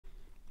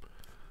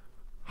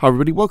Hi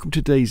everybody, welcome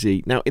to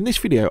DayZ. Now in this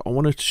video I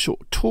want to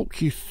sort of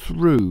talk you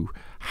through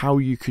how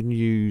you can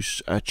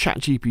use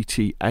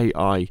ChatGPT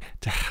AI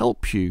to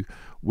help you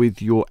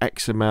with your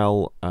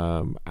XML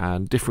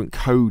and different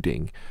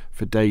coding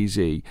for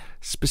DayZ,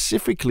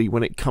 specifically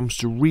when it comes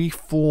to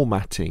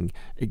reformatting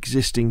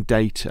existing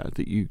data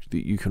that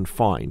you can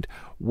find,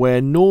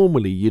 where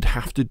normally you'd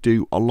have to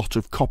do a lot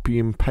of copy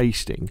and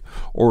pasting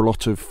or a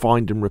lot of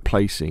find and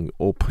replacing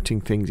or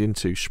putting things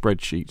into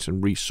spreadsheets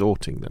and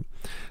resorting them.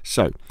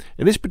 So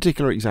in this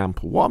particular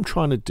example, what I'm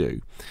trying to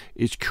do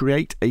is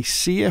create a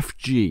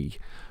CFG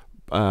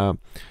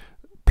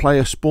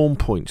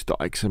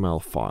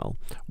player-spawn.points.xml file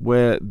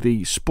where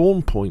the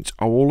spawn points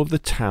are all of the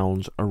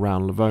towns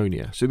around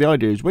Livonia. So the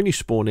idea is when you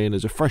spawn in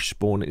as a fresh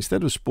spawn,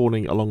 instead of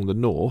spawning along the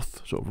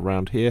north, sort of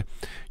around here,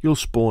 you'll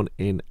spawn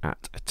in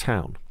at a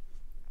town.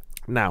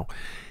 Now,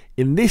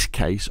 in this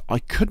case, I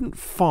couldn't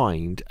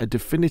find a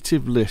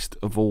definitive list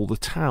of all the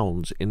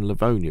towns in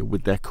Livonia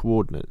with their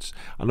coordinates,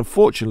 and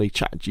unfortunately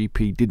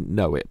ChatGPT didn't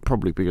know it,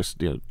 probably because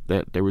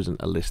there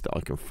isn't a list that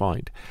I can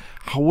find.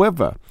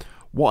 However,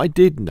 what I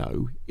did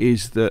know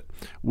is that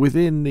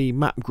within the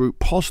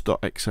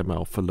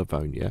mapgrouppos.xml for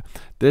Livonia,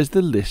 there's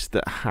the list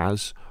that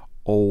has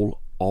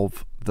all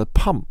of the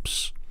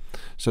pumps.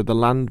 So the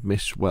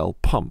Landmiss well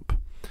pump.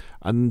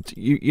 And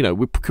you know,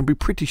 we can be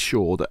pretty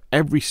sure that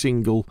every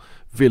single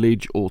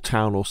village or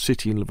town or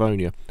city in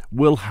Livonia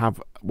will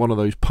have one of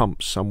those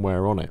pumps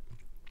somewhere on it.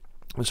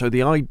 And so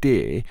the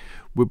idea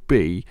would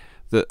be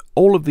that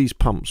all of these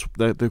pumps,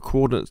 the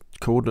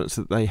coordinates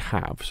that they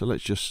have. So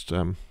let's just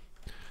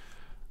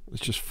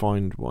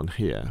find one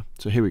here.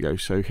 So here we go.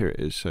 So here it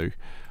is. So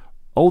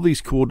all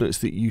these coordinates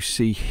that you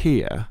see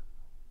here,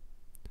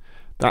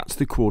 that's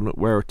the coordinate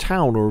where a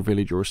town or a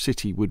village or a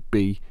city would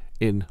be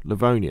in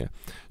Livonia.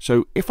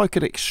 So if I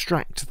could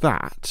extract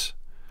that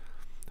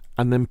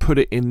and then put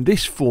it in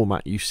this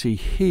format you see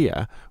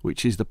here,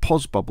 which is the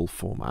POS bubble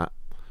format,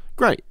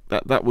 great.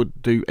 That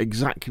would do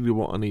exactly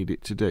what I need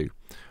it to do.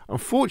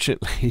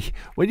 Unfortunately,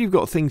 when you've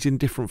got things in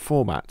different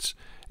formats,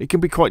 it can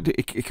be quite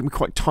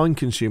time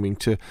consuming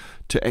to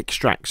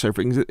extract. So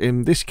for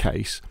in this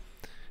case,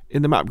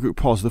 in the map group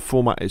POS, the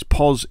format is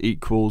POS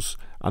equals,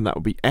 and that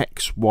would be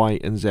X, Y,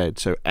 and Z.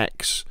 So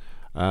X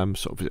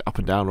sort of up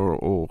and down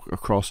or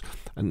across,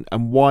 and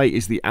Y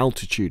is the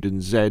altitude,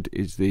 and Z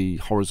is the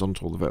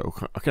horizontal, the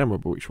vertical. I can't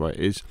remember which way it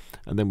is,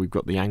 and then we've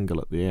got the angle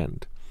at the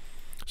end.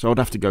 So I'd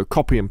have to go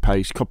copy and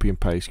paste, copy and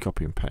paste,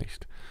 copy and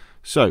paste.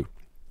 So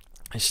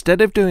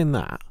instead of doing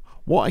that,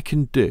 what I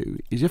can do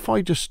is if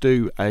I just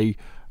do a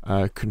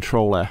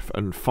Control F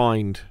and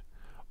find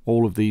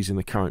all of these in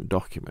the current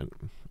document,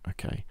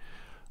 okay,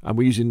 and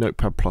we're using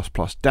Notepad++.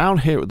 Down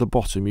here at the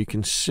bottom you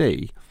can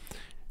see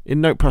in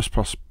Notepad++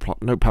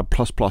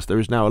 there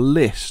is now a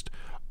list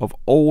of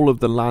all of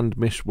the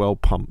Landmiss well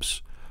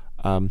pumps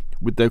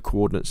with their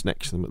coordinates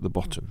next to them at the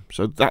bottom.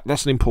 So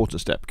that's an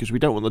important step because we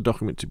don't want the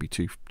document to be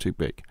too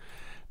big.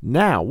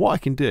 Now what I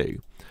can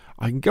do,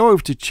 I can go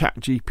over to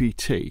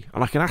ChatGPT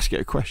and I can ask it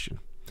a question.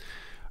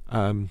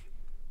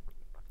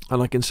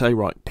 And I can say,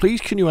 right,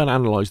 please can you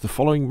analyze the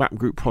following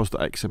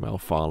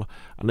mapgrouppos.xml file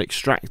and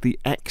extract the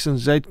X and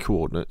Z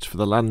coordinates for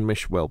the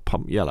Landmiss well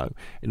pump yellow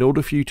in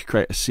order for you to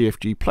create a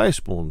CFG player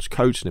spawns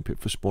code snippet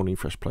for spawning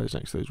fresh players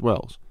next to those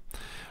wells.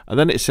 And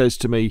then it says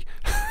to me,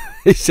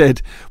 it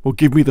said, well,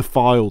 give me the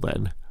file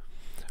then.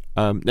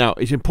 Now,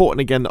 it's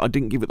important again that I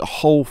didn't give it the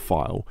whole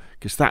file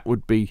because that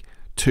would be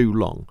too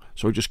long.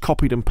 So I just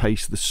copied and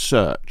pasted the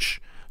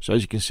search. So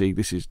as you can see,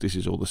 this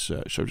is all the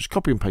search. So I just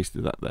copy and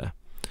pasted that there.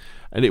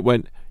 And it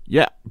went,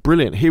 yeah,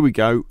 brilliant, here we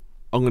go,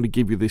 I'm going to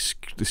give you this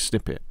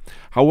snippet.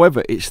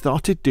 However, it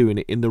started doing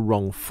it in the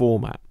wrong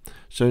format.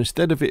 So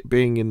instead of it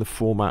being in the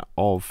format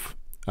of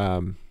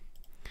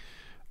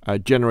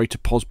generator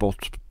POS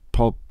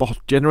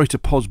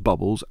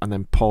bubbles and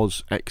then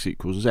POS X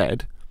equals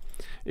Z,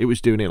 it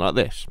was doing it like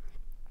this.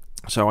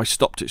 So I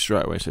stopped it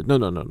straight away and said,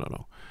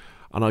 no.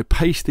 And I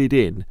pasted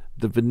in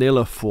the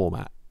vanilla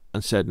format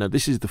and said, no,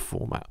 this is the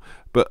format.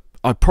 But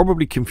I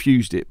probably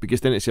confused it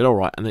because then it said, all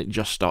right, and it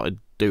just started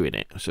doing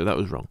it. So that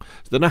was wrong.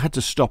 So then I had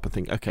to stop and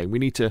think, okay, we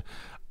need to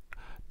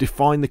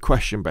define the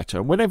question better.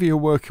 And whenever you're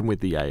working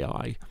with the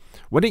AI,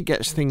 when it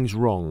gets things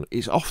wrong,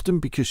 it's often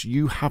because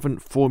you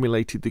haven't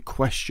formulated the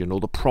question, or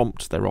the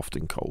prompt they're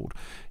often called.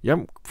 You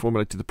haven't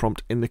formulated the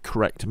prompt in the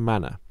correct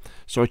manner.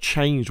 So I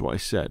changed what I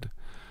said.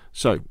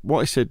 So what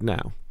I said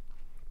now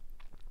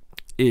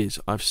is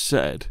I've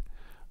said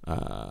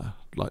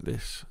like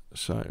this.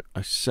 So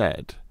I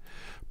said,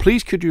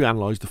 please could you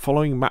analyze the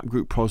following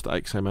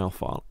mapgrouppos.xml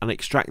file and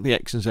extract the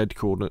X and Z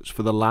coordinates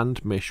for the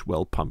Landmiss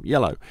well pump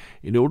yellow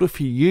in order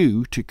for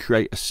you to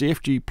create a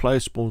CFG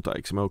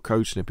player-spawn's.xml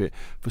code snippet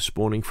for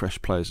spawning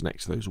fresh players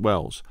next to those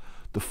wells.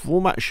 The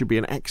format should be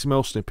an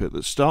XML snippet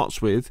that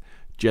starts with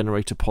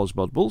generator POS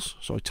bubbles.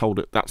 So I told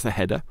it that's the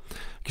header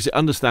because it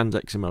understands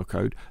XML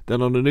code.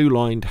 Then on a new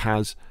line it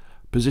has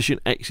position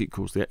X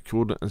equals the X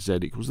coordinate and Z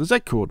equals the Z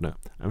coordinate,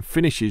 and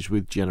finishes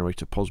with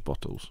generator POS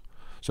bottles.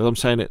 So I'm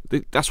saying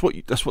that's what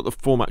the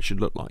format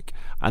should look like.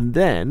 And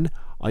then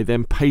I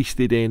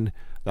pasted in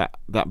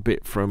that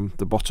bit from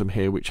the bottom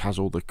here, which has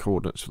all the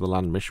coordinates for the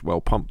land mesh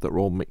well pump that are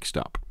all mixed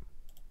up.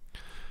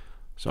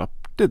 So I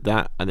did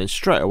that, and then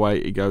straight away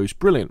it goes,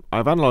 brilliant,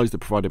 I've analysed the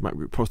provided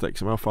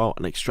mapgrouppos.xml file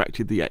and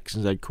extracted the X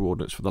and Z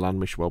coordinates for the land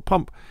mesh well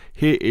pump.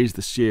 Here is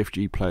the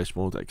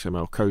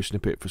cfgplayspawns.xml code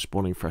snippet for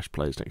spawning fresh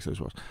players next to those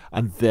wells.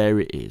 And there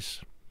it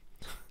is.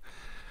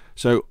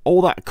 So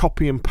all that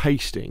copy and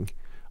pasting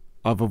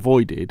I've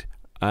avoided.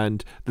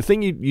 And the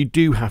thing you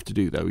do have to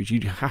do, though, is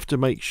you have to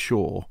make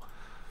sure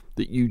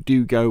that you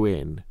do go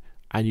in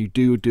and you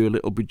do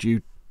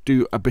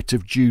a bit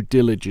of due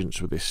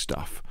diligence with this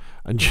stuff,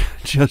 and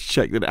just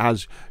check that it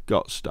has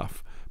got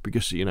stuff,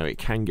 because you know it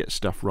can get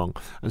stuff wrong.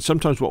 And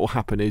sometimes what will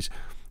happen is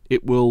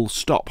it will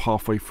stop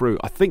halfway through.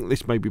 I think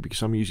this may be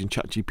because I'm using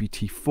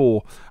ChatGPT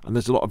 4 and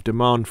there's a lot of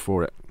demand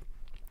for it,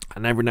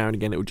 and every now and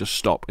again it will just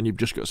stop, and you've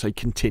just got to say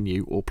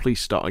continue or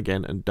please start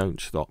again and don't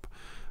stop,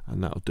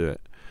 and that'll do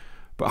it.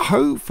 But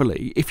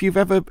hopefully, if you've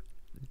ever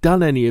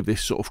done any of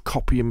this sort of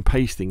copy and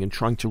pasting and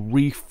trying to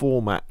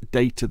reformat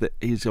data that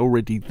is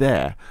already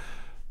there,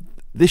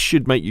 this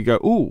should make you go,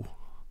 ooh,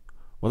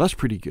 well, that's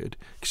pretty good,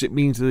 because it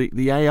means that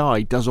the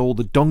AI does all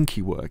the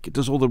donkey work. It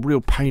does all the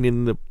real pain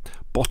in the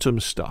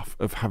bottom stuff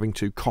of having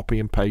to copy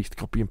and paste.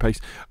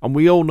 And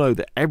we all know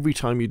that every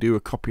time you do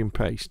a copy and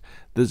paste,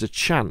 there's a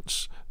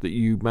chance that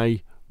you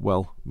may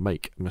well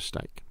make a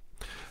mistake.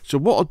 So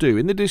what I'll do,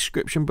 in the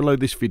description below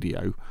this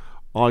video,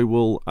 I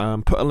will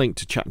put a link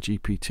to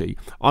ChatGPT.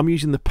 I'm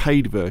using the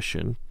paid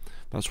version.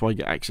 That's why you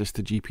get access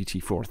to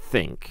GPT-4, I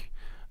think.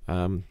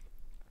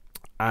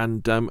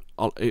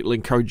 It'll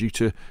encourage you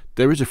to.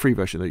 There is a free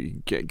version that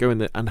you can go in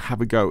there and have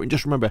a go. And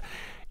just remember,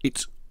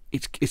 it's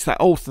that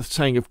old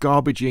saying of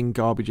garbage in,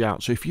 garbage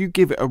out. So if you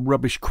give it a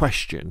rubbish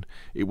question,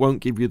 it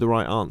won't give you the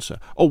right answer.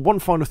 Oh, one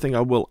final thing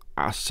I will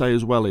say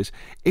as well is,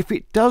 if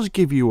it does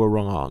give you a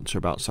wrong answer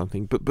about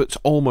something, but it's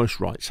almost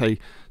right, say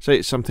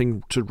it's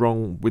something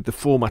wrong with the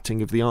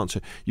formatting of the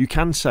answer, you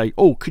can say,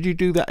 oh, could you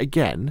do that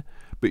again?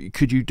 But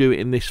could you do it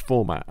in this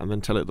format? And then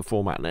tell it the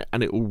format,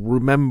 and it will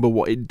remember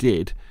what it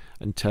did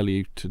and tell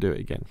you to do it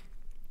again.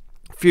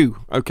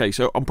 Phew. Okay,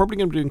 so I'm probably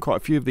going to be doing quite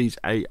a few of these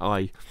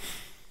AI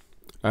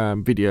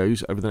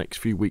videos over the next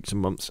few weeks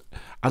and months,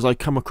 as I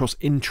come across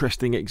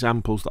interesting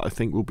examples that I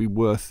think will be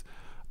worth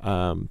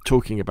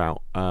talking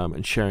about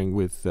and sharing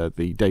with the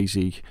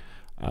DayZ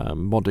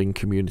modding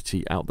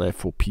community out there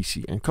for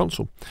PC and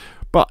console.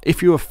 But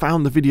if you have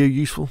found the video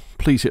useful,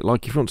 please hit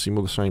like. If you want to see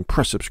more of the same,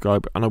 press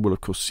subscribe, and I will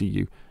of course see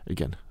you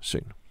again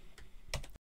soon.